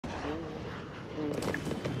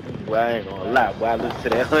Well, I ain't gonna lie, boy. I listened to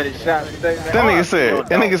that 100 shots today, man. That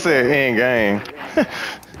nigga said end game.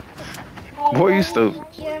 Boy, you stupid.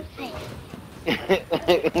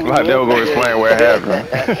 Like they were gonna explain what happened.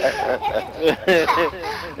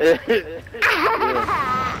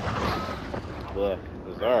 Boy,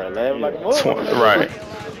 sorry, laughing like a motherfucker. Right.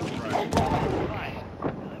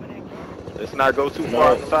 Let's not go too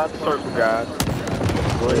far outside the circle, guys.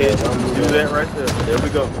 Go ahead, do that right there. There we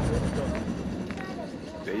go.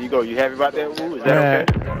 There you go. You happy about that, Woo? Is that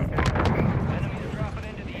okay?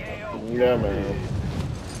 Yeah, man.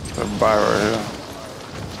 That's a buy right here.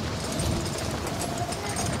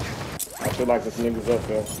 I feel like this nigga's up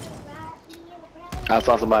there. I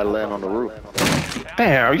saw somebody land on the roof.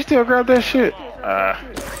 Damn, you still grab that shit? Yeah,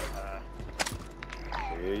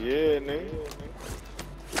 nigga.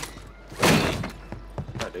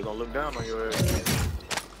 They gonna look down on your ass.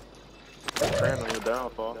 Praying on your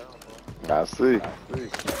downfall. I see.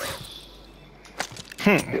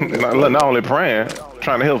 Not only praying,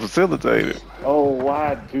 trying to help facilitate it. Oh,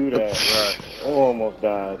 why do that? Right. Oh, almost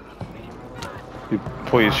died. You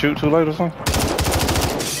shoot too late or something?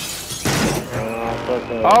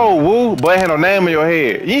 Oh, Woo, but I had no name in your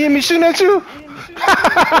head. You hear me shooting at you?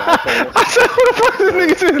 I said, who the fuck this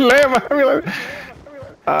nigga just land behind me like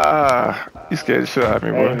you scared the shit out of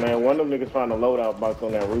me, boy. Hey, man, one of them niggas found a loadout box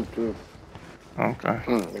on that roof, too. Okay.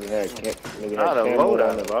 Nigga had Not a camo on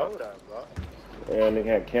loadout, bro. Yeah, nigga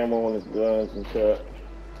had camo on his guns and shit.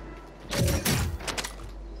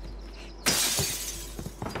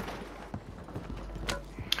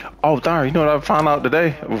 Oh, darn, you know what I found out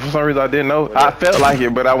today? For some reason I didn't know. I felt like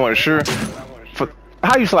it, but I wasn't sure.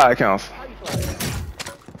 How you slide counts?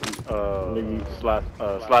 Slide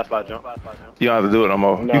jump. You don't have to do it no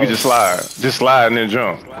more. No. You can just slide. Just slide and then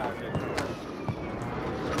jump.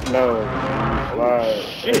 No. Slide.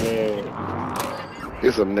 Shit.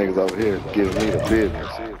 There's some niggas over here giving me the business.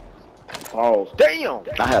 Pause. Damn!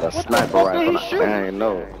 I had a sniper rifle. I ain't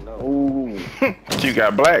know. Ooh. You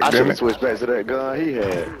got black, I should didn't have it? switched back to that gun he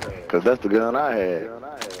had. Cause that's the gun I had.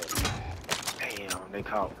 Damn, they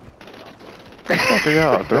caught. What the fuck are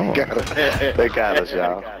y'all doing? They got us,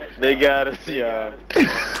 y'all. They got us, y'all.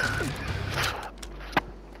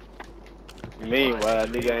 Meanwhile,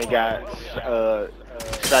 nigga ain't got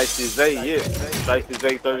Shiesty Zay yet. Shiesty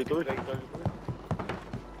Zay 33.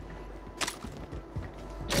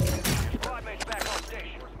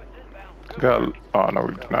 Oh no,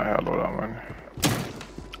 we do not have loadout money.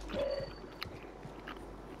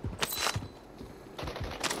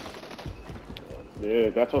 Yeah,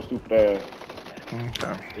 got your stupid ass.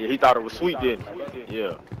 Okay. Yeah, he thought it was sweet, didn't he?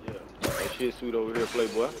 Yeah. That shit sweet over here,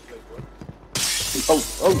 Playboy.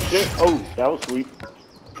 Oh shit. Oh, that was sweet.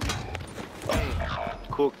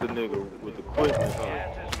 Cook the nigga with the quickness on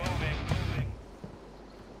it.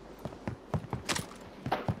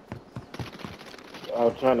 I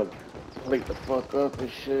was trying to wake the fuck up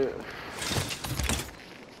and shit.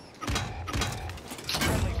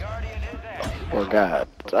 Oh God.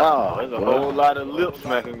 Oh, There's a whole lot of lip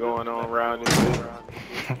smacking going on around this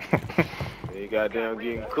bitch. They goddamn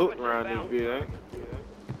getting cooked around this bitch,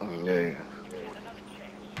 ain't yeah.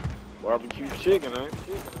 Barbecue chicken, ain't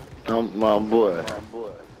My boy.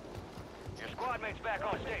 Your squad mate's back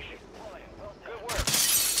on station. Good work.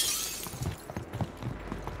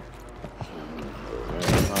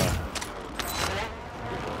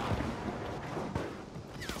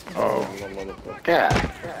 Oh.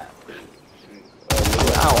 God.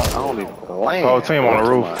 I don't even land. Whole team on the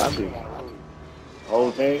roof.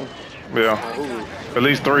 Whole thing? Yeah. At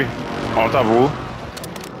least 3 on top of Woo.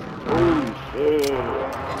 Oh shit.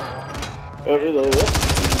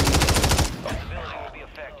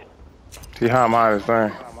 He high mine his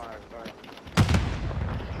thing.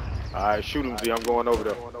 Alright, shoot him, Z. I'm going over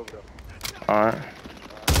there. Alright.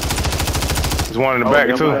 There's one in the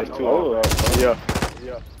back too. Yeah.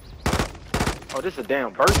 Oh, this a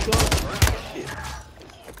damn burst gun? Shit.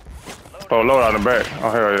 Oh, load out in the back. Oh,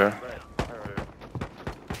 hell yeah.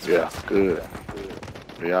 Yeah, good.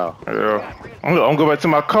 Yeah. Yeah. I'm gonna go back to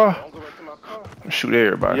my car. Shoot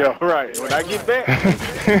everybody. Yeah, right. When I get back.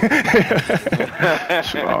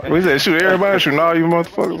 We said shoot everybody, shooting all you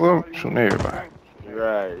motherfuckers up, shooting everybody.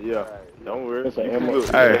 Right, yeah. Don't worry. It's an ammo.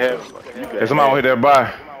 Hey, if somebody hit that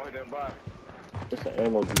buy. It's an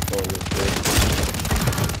ammo depot in this shit.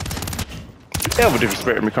 Ever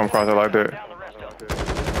disrespect me come across it like that?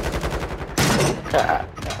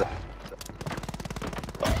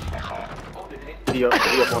 He up on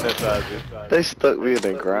that side, dude. They stuck me in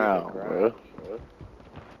the ground, bro.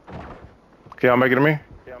 Can y'all make it to me?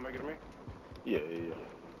 Yeah.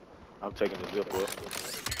 I'm taking the zip up.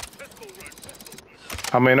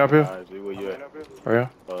 How many up here? Alright, G, where you at? Oh, yeah.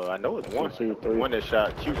 I know it's one. 2, 3. One that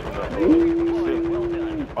shot you from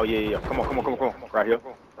the. Oh yeah, yeah. Come on. Right here.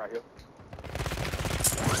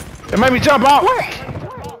 It made me jump out.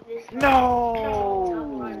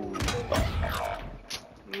 No,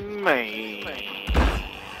 man.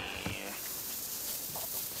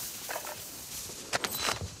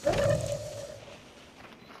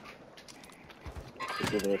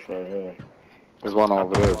 Get this right here. There's one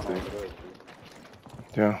over there, too.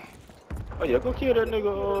 Yeah. Oh yeah, go kill that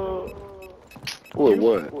nigga.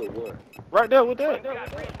 What? Right there with that.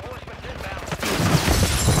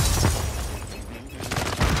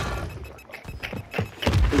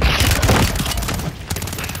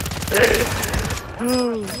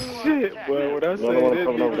 Oh shit, boy! When I say that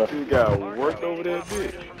nigga you got worked over that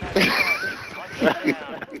bitch.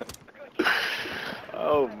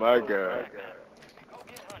 Oh my god.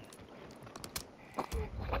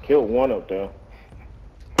 I killed one up there.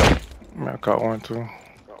 I caught one too.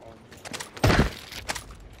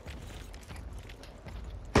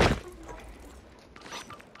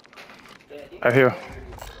 Right here.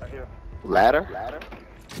 Ladder?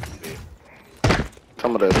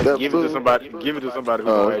 Some of the steps. Give it to somebody. Give it to somebody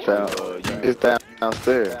who It's actually.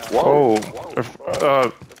 downstairs. Whoa.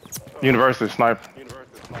 University sniper.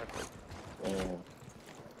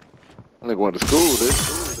 Nigga went to school, dude.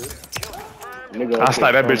 Nigga, I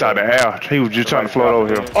sniped that bitch out of the air. He was just trying to float over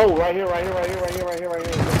here. Oh, right here.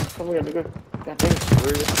 Come here, nigga. God damn.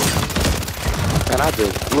 And I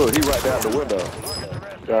just, look, he right down the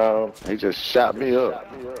window. He just shot me up.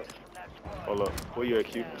 Hold up. Where you at,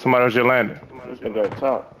 Q? Somebody else just landed. This nigga at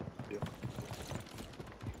top.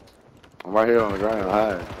 I'm right here on the ground,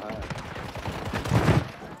 high.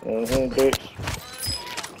 Bitch.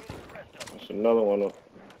 That's another one up.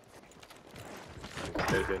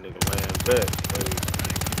 There's that nigga laying back.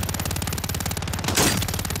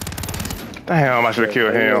 Damn, I should have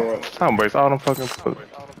killed him. I'm waste all them fucking food.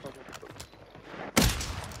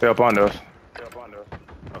 They up on us.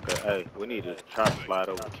 Okay, hey, we need to try to slide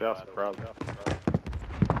over Chelsea, probably.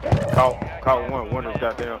 Caught one that's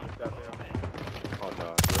got down. Oh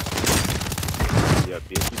no. Yeah,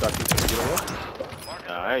 bitch, you thought you was gonna get away?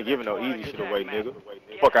 Nah, I ain't giving no easy shit away, nigga.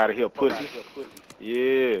 Fuck out of here, pussy.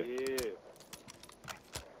 Yeah.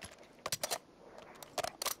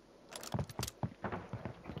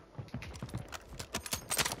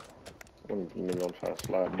 Nigga, I'm trying to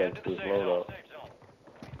slide back to his load up.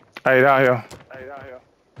 Hey, out here.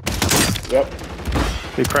 Yep.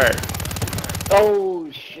 He cracked. Oh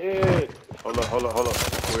shit. Hold up.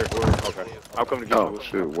 Where? Okay. I'm coming to get Oh, you.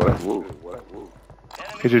 shit, what? Woo.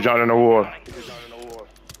 He just jumped in the water.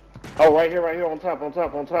 Oh, right here, on top.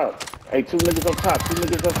 Hey, two niggas up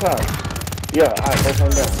top. Yeah, alright, both on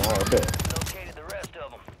down. Alright, bet. Located the rest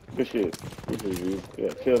of them. Good shit.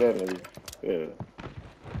 Yeah, kill that nigga. Yeah.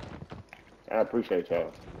 I appreciate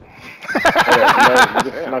y'all.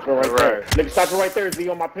 Sniper right there. Nigga, sniper right there. Z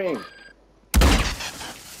on my ping.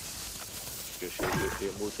 Good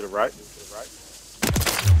shit. Move to the right.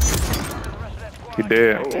 He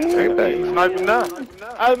dead. Ain't that sniping now?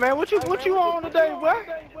 Hey man, what you on today, boy?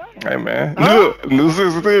 Hey man, look, new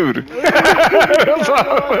sensitivity.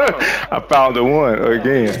 I found the one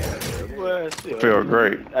again. Well, shit. Feel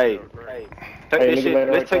great. Hey, take this shit.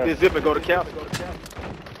 Let's take this zip and go to camp.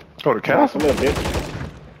 Go to council. Come here, bitch.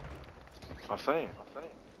 I'm saying.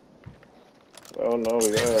 Oh no,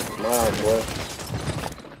 yeah, mine, boy.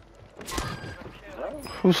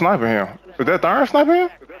 Who's sniping him? Is that Thurn sniping him?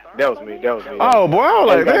 That was me. Oh boy, I was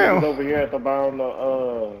like, Hey, damn. over here at the bottom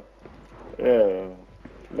of yeah.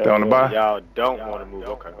 They on the buy? Y'all don't want to move.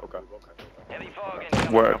 Okay. Heavy fog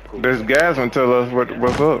incoming. What? This Gasman tell us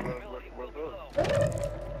what's up.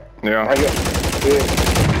 Yeah. Right here. Yeah.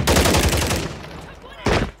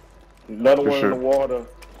 Another one sure. in the water,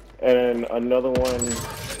 and another one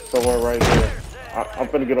somewhere right here. I'm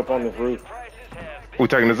finna get up on this roof. We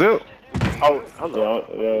taking the zip? Oh, hello.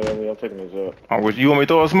 Yeah, I'm taking this up. Oh, you want me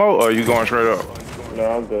to throw a smoke or you going straight up? No,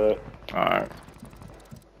 I'm good. Alright.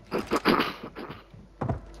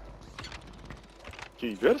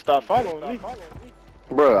 You better stop following me.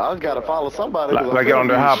 Bro, I gotta follow somebody. Like get on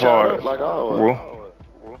the high part. Like, oh,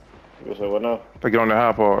 Well, You say what now? like get on the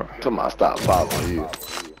high part. tell me I stop following you.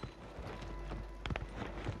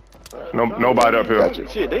 Nobody up here. Gotcha.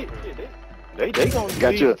 Shit, they gonna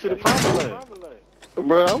Got lead you. to the promised land.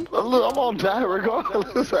 Bro, I'm on die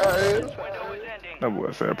regardless. Alright. That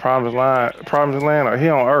boy said promised land, or he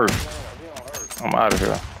on Earth. I'm out of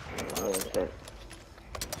here.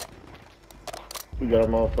 We got a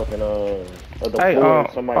motherfucking Hey,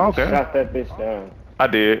 somebody okay. shot that bitch down. I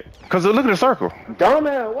did. Cause look at the circle.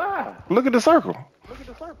 Dumbass, why? Look at the circle.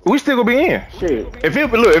 We still gonna be in. Shit. If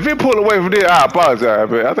it pull away from there, I apologize,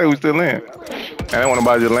 but I think we still in. And I want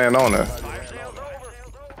nobody just land on us. Fire sales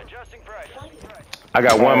over. Adjusting prices. I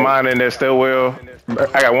got one mine in that stairwell.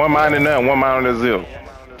 I got one mine in there and one mine on the zip.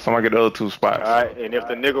 So I get the other 2 spots. Alright, and if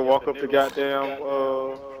the nigga walk up the goddamn,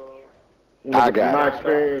 I got my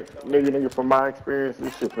experience, nigga, from my experience,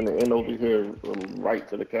 this shit finna end over here, right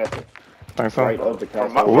to the castle. Think so? Right of the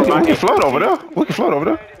castle. Well, we can float over there. We can float over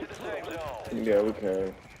there. Yeah, we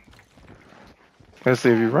can. Let's see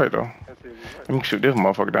if you're right though. Let me shoot this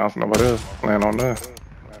motherfucker down so nobody else land on us.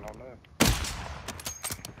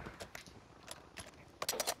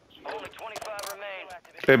 Only 25 remain.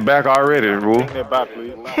 They back already, Woo. bring that back,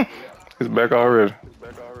 please. It's back already.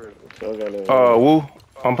 So I gotta, Woo.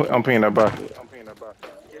 I'm pinging that back.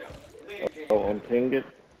 unping it.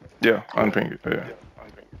 Yeah, unping it.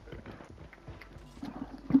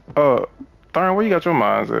 Yeah. Darn, where you got your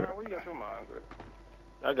mines at?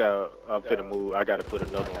 I'm finna move. I gotta put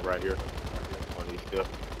another one right here on these steps.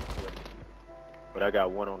 But I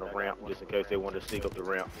got one on the ramp just in case they want to sneak up the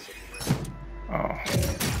ramp. Oh.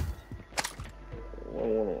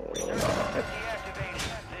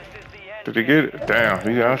 Did he get it? Damn,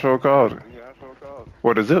 he got sure called it.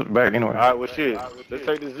 Well, the zip back anyway. Alright, well shit. Let's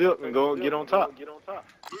take the zip and go get on top.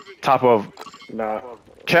 Top of Nah.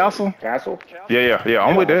 castle? Castle? Yeah.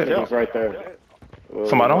 I'm with that. Niggas right there.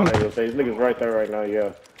 Somebody on it? These niggas right there right now,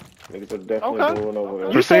 yeah. Niggas are definitely going over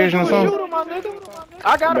there. Precision or something? Shoot 'em, my nigga.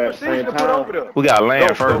 I got a But precision to same put time- over there. We got land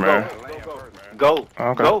Go, first, go, man. Go.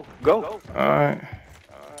 Okay. Go. Alright.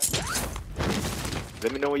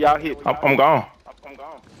 Let me know when y'all hit. I'm gone.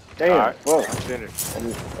 Damn, Alright. fuck. Finished. I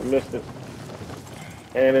missed it.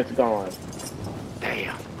 And it's gone.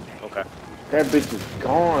 Damn. Okay. That bitch is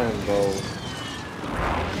gone, bro.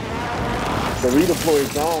 The redeploy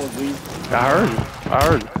is gone, G. I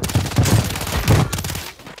heard you.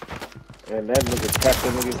 And that nigga tapped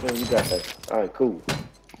that nigga in. You got that. Alright, cool.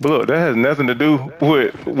 But look, that has nothing to do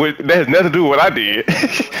with that has nothing to do with what I did.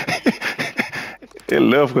 It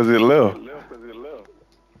left because it left.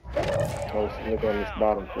 Oh, nigga on this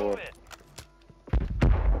bottom floor.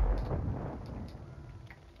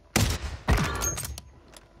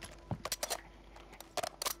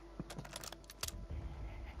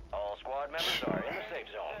 All squad members are in the safe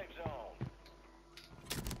zone.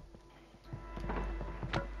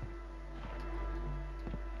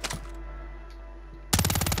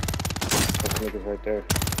 This nigga's right there.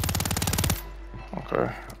 Okay.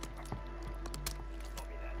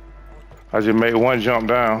 I just made one jump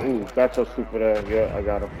down. Ooh, got your super ass. Yeah, I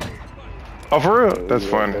got him. Oh, for real? That's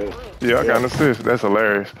funny. Yeah, I got an assist. That's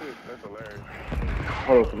hilarious.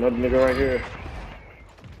 Hold up, another nigga right here.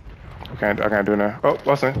 I can't do that. Oh,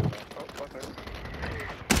 what's in?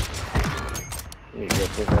 You got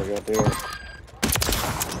this nigga out there.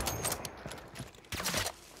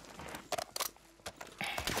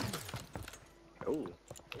 Ooh.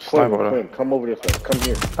 Sniper over there. Quinn, come over this way. Come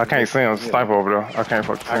here. I can't see him. Sniper over there. I can't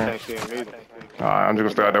fucking see I him. can't see him either. Alright, I'm just gonna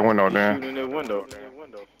stay out that window then. Shooting in the window.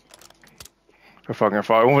 The fucking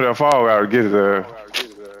fall. When that fall out, get his ass.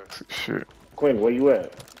 Shit. Quinn, where you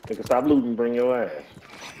at? Nigga, stop looting, bring your ass.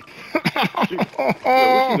 Yeah, what you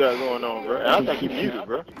got going on, bro? I think you muted,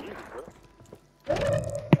 bro.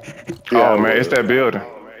 Oh man, it's that building.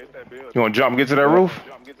 You wanna jump and get to that roof?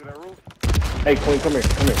 Hey, Quinn, come here.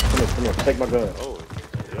 Come here. Take my gun.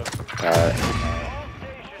 Alright.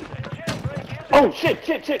 Oh, shit.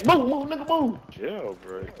 Move, nigga, move. Yeah,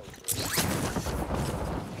 bro.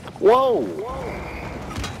 Whoa!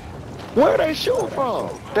 Where they shooting from?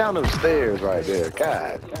 Down them stairs right there.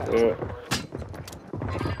 God. Yeah.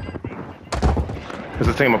 There's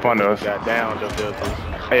a team up under us. Got downed up there, too.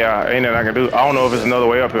 Hey, ain't nothing I can do. I don't know if it's another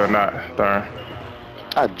way up here or not. Darn.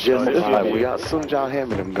 I just, it's like, as soon as y'all hand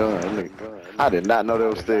me them guns, I did not know there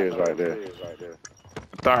was stairs right there.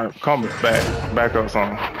 Darn, come back up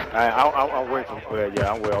some. I'm waiting for, I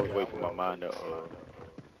was waiting for my mind to,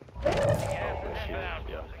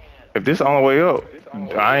 yeah. If this the only way up,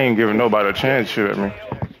 I ain't giving nobody a chance to shoot at me.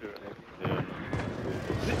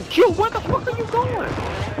 Q, where the fuck are you going?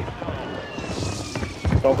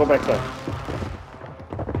 Don't go back there.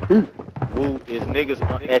 Woo is niggas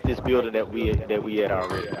at this building that we at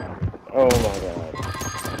already. Oh, my God.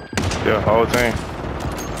 Yeah, whole team.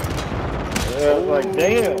 Yeah, like,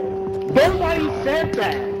 damn. Nobody said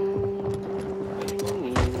that.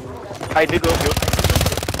 Hey, nigga, up here.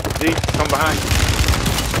 Z, come behind you.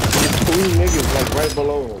 There's 3 niggas, like, right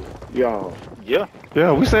below him. Y'all. Yeah.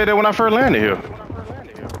 Yeah, we said that when I first landed here.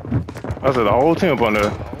 I said the whole team up on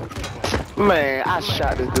there. Man, I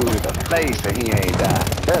shot this dude in the face and he ain't died.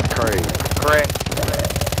 That's crazy. Crack.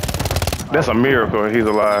 That's a miracle. He's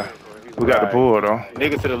alive. We got the pull though.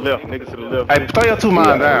 Nigga to the left. Nigga to the left. Hey, throw your 2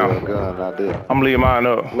 mine down. Gun, I did. I'm gonna leave mine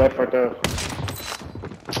up. Left right there.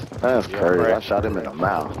 That's crazy. I shot him in the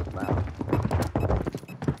mouth.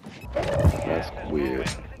 That's weird.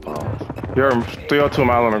 You're 302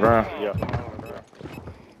 mile on the ground. Yeah.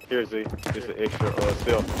 Here's the just an extra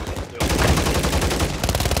stealth.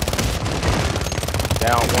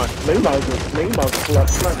 Down one. Man, you might as well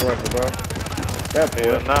flank rifle, bro. That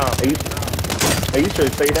Hell boy. nah. Hey, you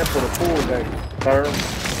should say that for the full game, third.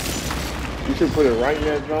 You should put it right in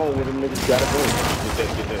that zone where the niggas gotta go. Get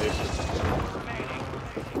that extra.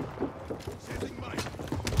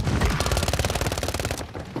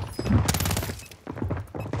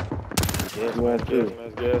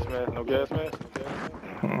 Gas mask, no gas mask.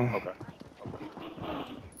 Okay.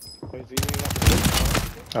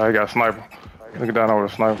 Oh, he got a sniper. Look at down over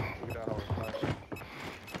the sniper.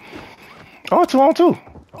 Oh, 2 on 2.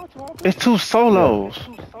 It's 2 solos.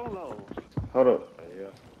 Hold up.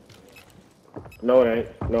 No, it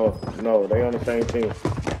ain't. No, they on the same team. Yeah,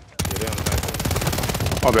 they on the same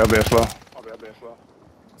team. I'll be slow.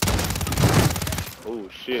 Oh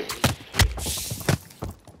shit.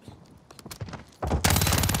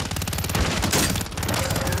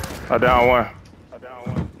 I down one. I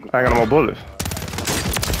ain't got no more bullets.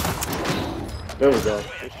 There we go.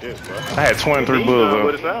 Good shit, bro. I had 23 bullets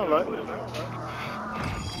What it though. sound like?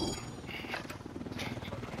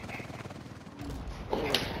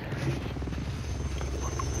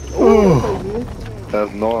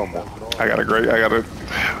 That's normal.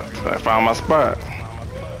 I found my spot.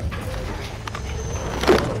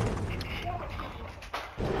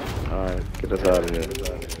 Alright, get us out of here.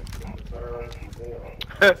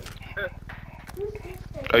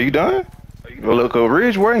 Are you done? Go look over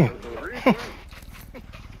Ridgeway.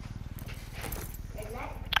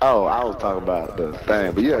 Oh, I was talking about the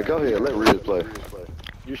thing, but yeah, go ahead, let Riz play.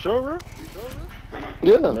 You sure, bro?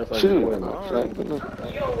 Yeah, shoot.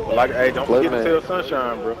 Like, hey, don't Play, forget to man. tell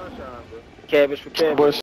Sunshine, bro. Cabbage for cabbage. Boy,